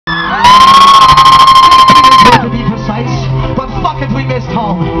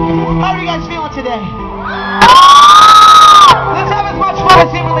today. Let's have as much fun as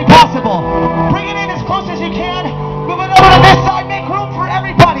humanly possible. Bring it in as close as you can. Move it over to this side. Make room for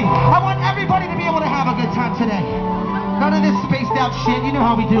everybody. I want everybody to be able to have a good time today. None of this spaced out shit. You know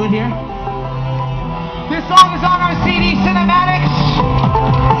how we do it here. This song is on our CD Cinematics,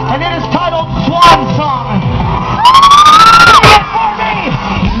 and it is titled Swan Song.